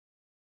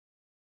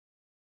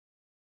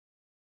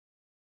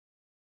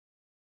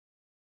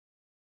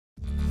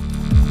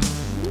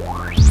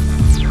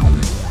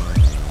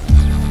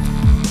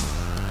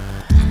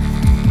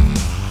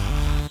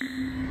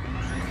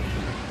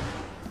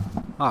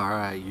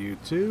Alright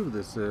YouTube,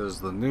 this is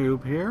the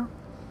Noob here,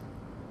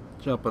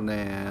 jumping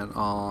in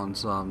on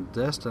some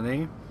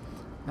Destiny.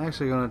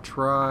 Actually going to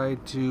try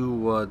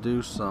to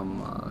do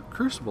some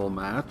Crucible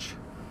match.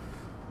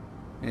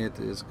 It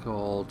is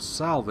called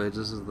Salvage.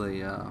 This is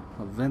the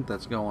event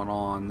that's going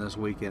on this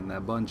weekend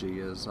that Bungie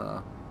is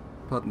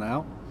putting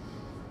out.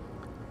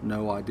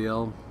 No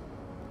idea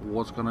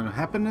what's going to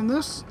happen in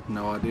this.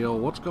 No idea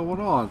what's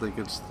going on. I think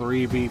it's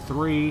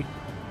 3v3.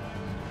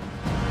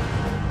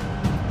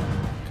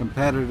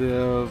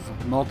 Competitive,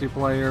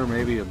 multiplayer,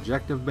 maybe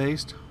objective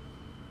based.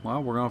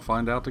 Well, we're going to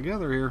find out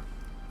together here.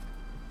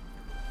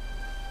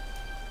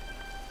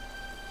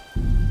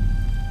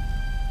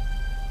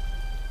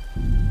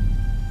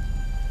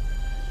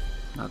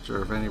 Not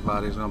sure if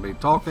anybody's going to be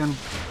talking.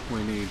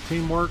 We need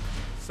teamwork.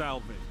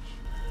 Salvage.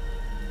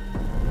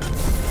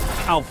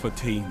 Alpha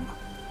team.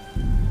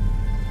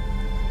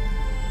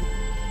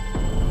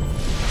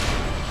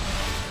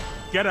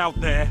 Get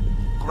out there,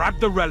 grab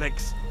the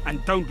relics,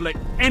 and don't let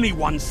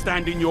anyone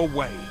stand in your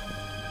way.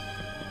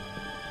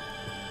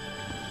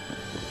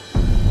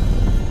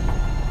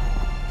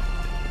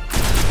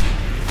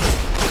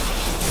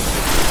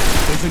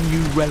 There's a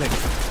new relic.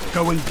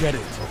 Go and get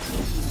it.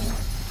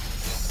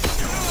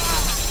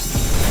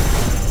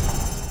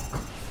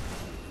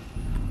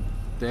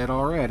 Dead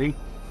already.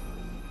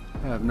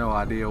 I have no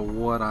idea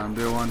what I'm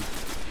doing.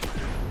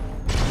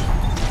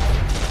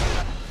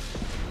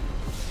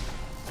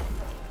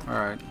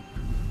 Alright.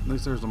 At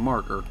least there's a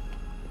marker.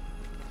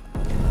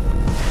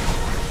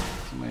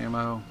 Some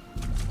ammo.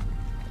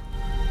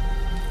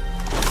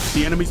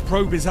 The enemy's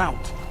probe is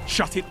out.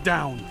 Shut it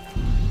down.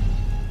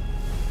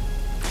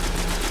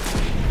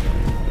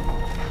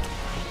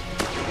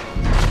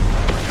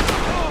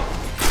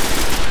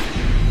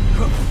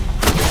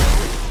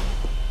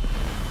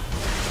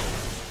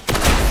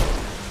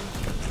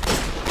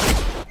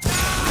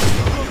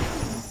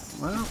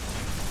 Well,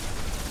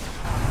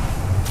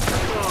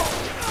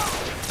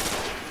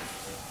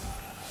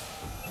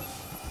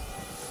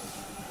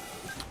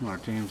 our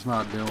team's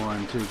not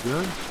doing too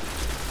good.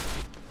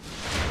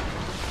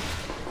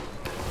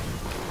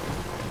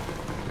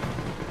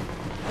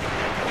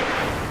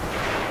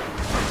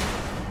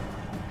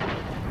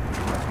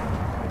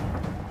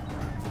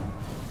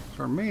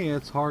 For me,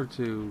 it's hard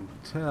to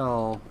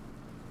tell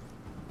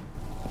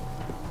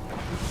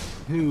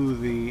who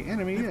the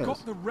enemy is. We've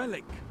got the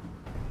relic.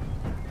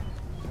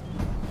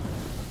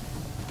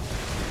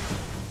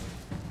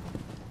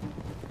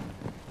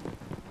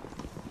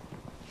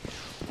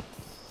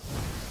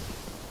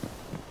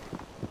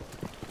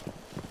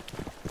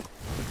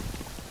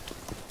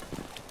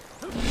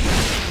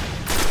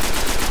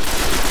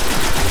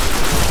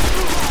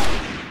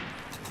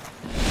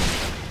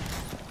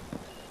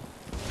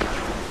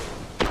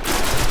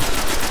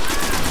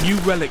 New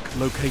relic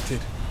located.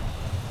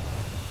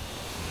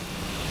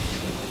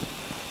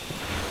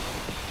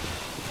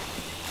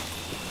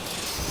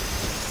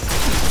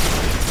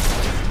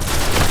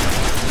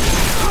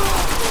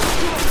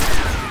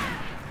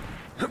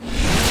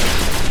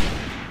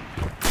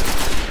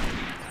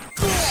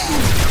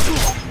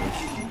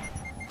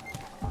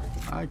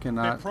 I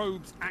cannot. Their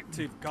probe's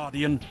active,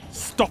 Guardian.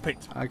 Stop it.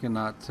 I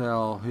cannot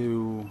tell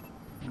who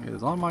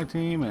is on my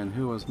team and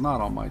who is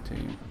not on my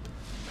team.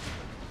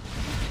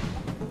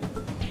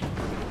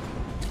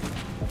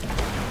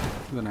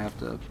 I'm gonna have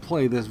to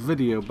play this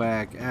video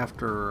back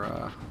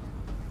after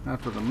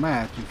the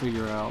match and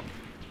figure out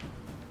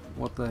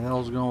what the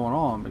hell's going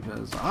on,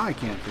 because I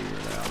can't figure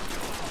it out.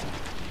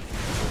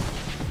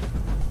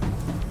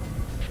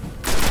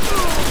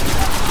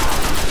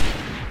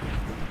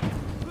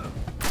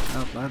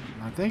 That,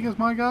 I think is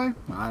my guy.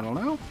 I don't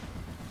know.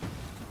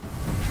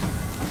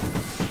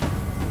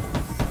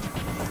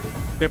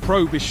 Their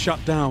probe is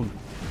shut down.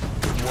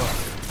 Good work.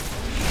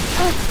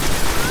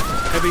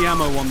 Heavy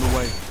ammo on the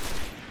way.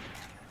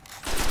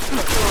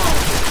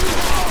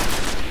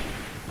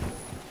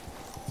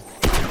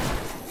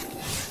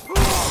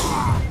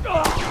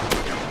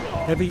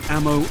 Heavy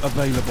ammo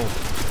available.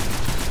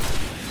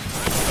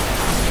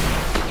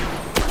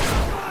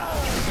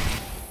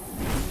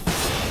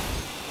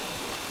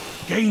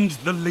 Gained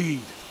the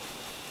lead.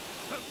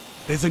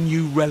 There's a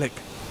new relic.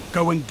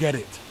 Go and get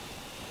it.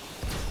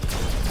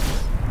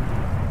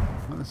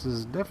 Well, this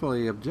is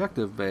definitely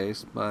objective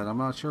based, but I'm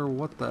not sure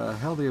what the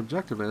hell the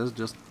objective is.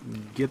 Just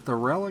get the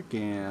relic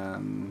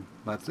and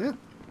that's it.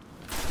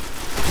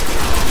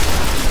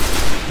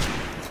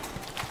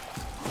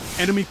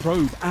 Enemy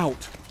probe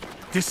out.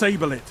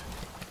 Disable it.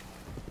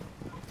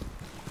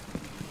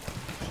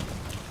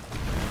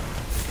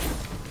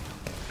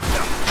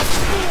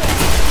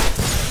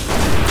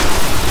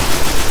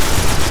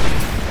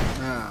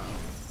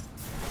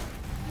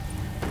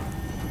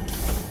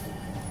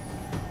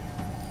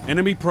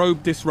 Enemy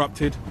probe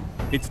disrupted.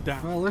 It's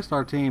down. Well, at least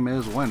our team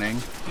is winning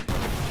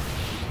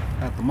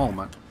at the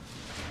moment.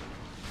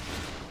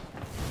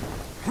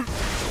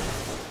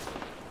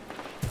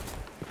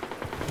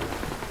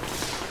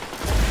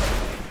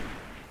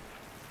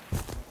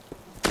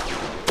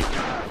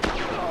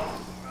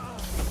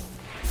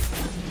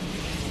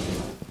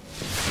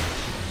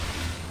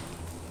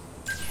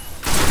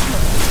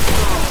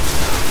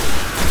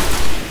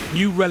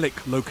 New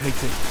relic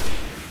located.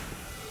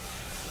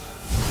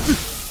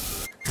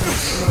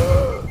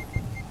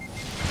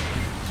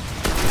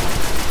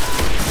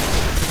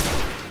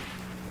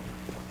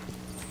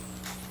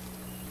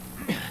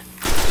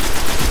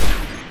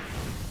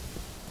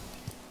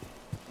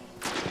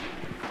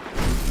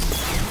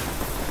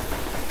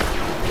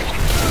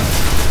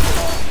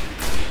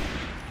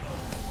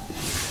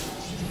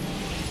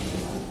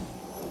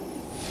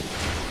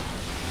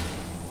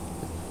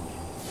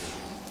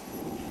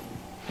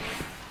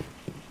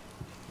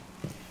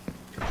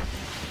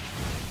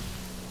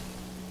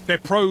 Their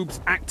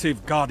probe's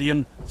active,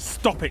 Guardian.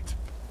 Stop it.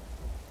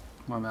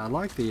 I mean, I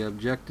like the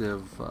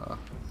objective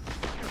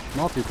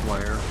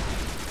multiplayer.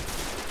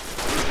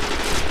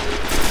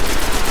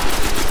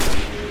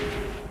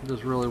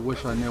 Just really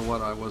wish I knew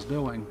what I was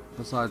doing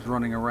besides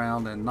running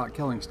around and not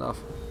killing stuff.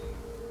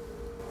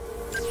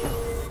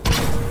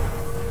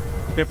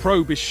 Their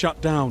probe is shut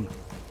down.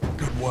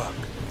 Good work.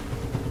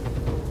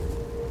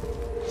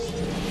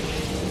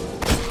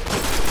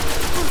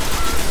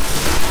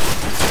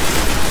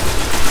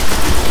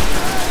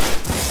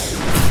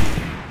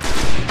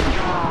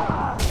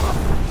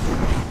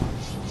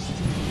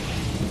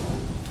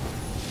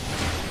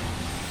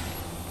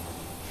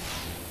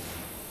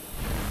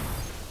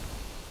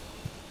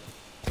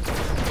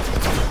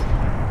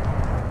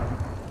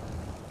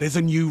 There's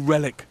a new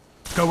relic.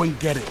 Go and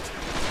get it.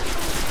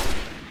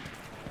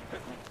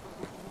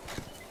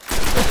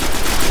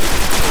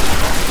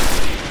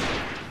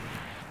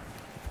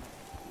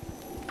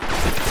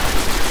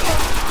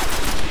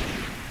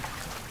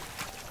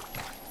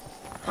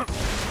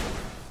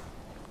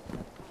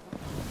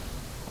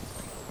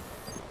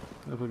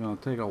 Definitely going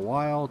to take a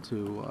while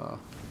to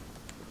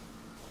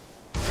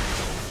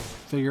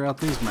figure out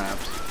these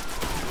maps.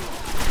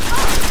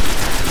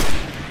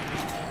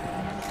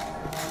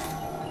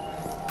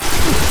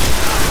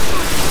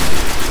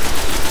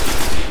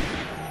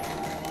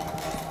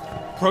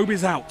 Probe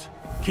is out.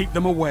 Keep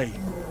them away.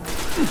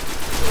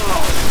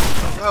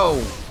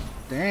 Oh,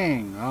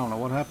 dang. I don't know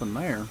what happened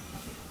there.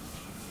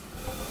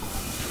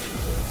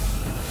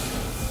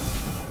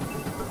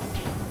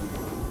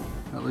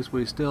 At least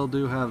we still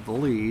do have the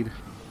lead.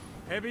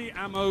 Heavy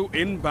ammo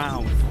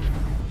inbound.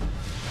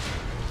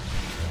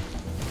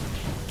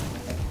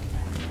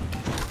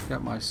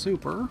 Got my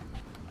super.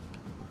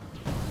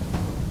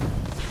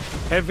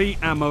 Heavy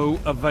ammo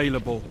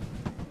available.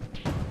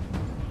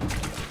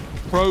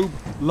 Probe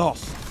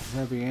lost.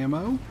 Heavy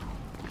ammo.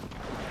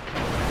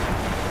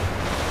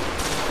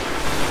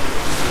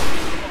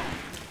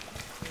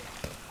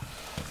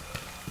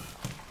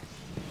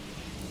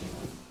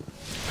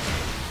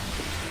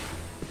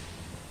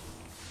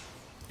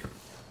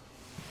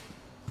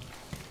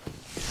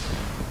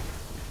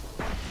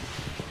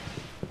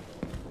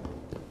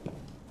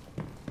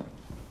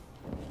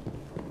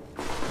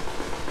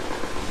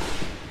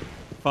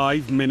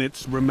 Five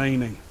minutes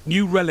remaining.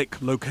 New relic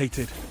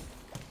located.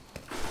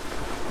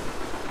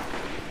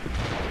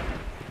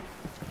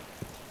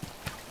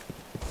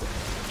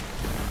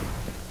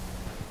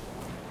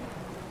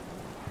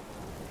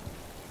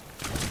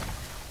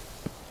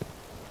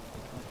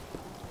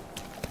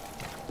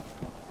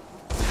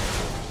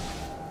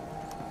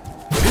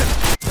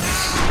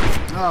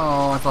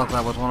 Oh, I thought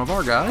that was one of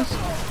our guys.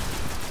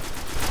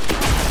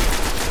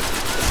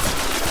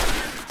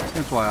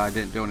 That's why I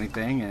didn't do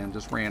anything and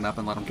just ran up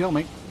and let him kill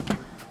me.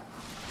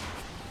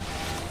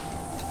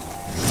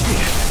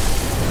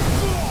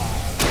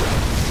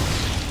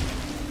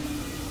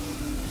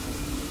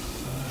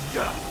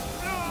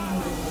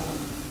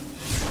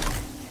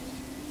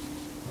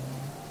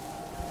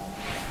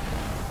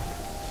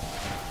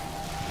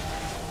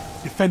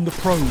 Defend the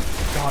probe,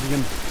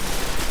 Guardian.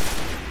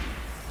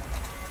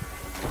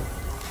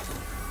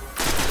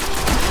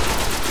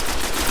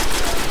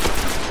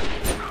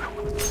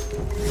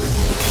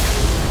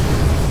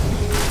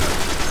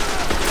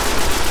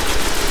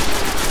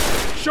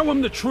 Show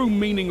them the true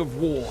meaning of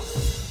war.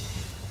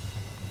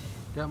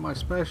 Got my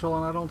special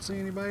and I don't see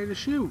anybody to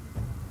shoot.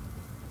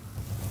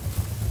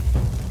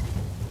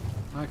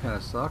 That kind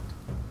of sucked.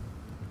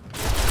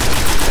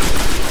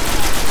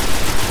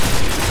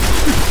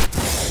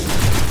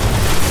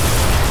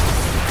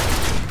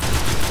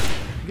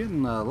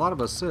 Getting a lot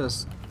of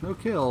assists, no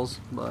kills,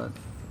 but...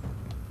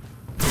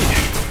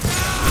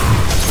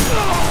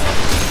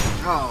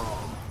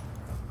 Oh!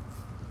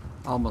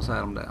 Almost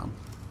had him down.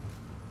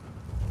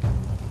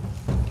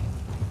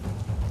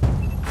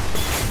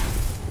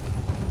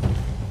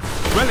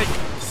 Relic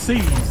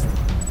seized.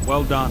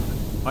 Well done.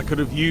 I could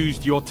have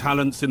used your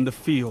talents in the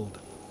field.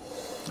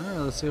 Alright,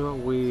 let's see what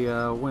we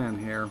win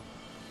here.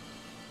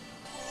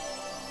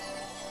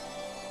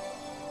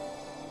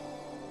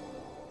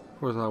 Of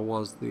course, I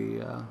was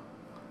the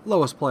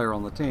lowest player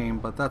on the team,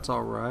 but that's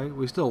alright.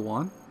 We still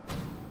won.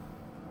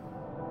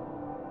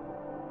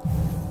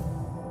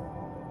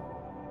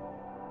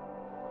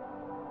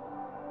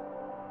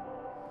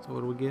 So what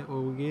do we get? What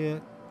do we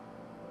get?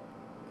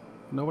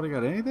 Nobody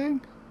got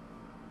anything?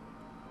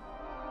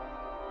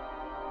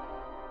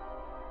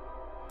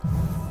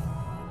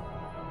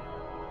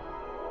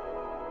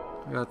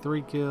 I got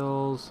 3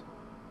 kills.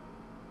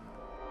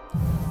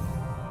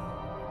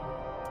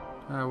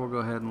 Alright, we'll go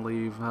ahead and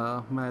leave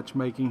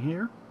matchmaking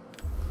here.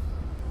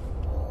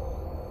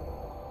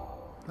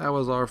 That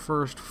was our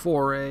first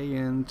foray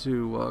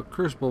into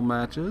Crucible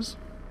matches.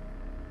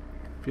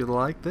 If you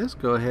like this,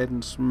 go ahead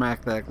and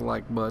smack that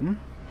like button.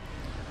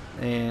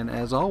 And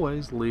as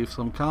always, leave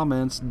some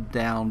comments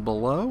down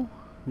below.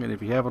 And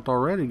if you haven't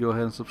already, go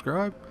ahead and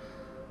subscribe.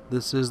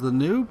 This is the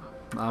Noob.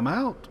 I'm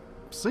out.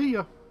 See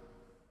ya.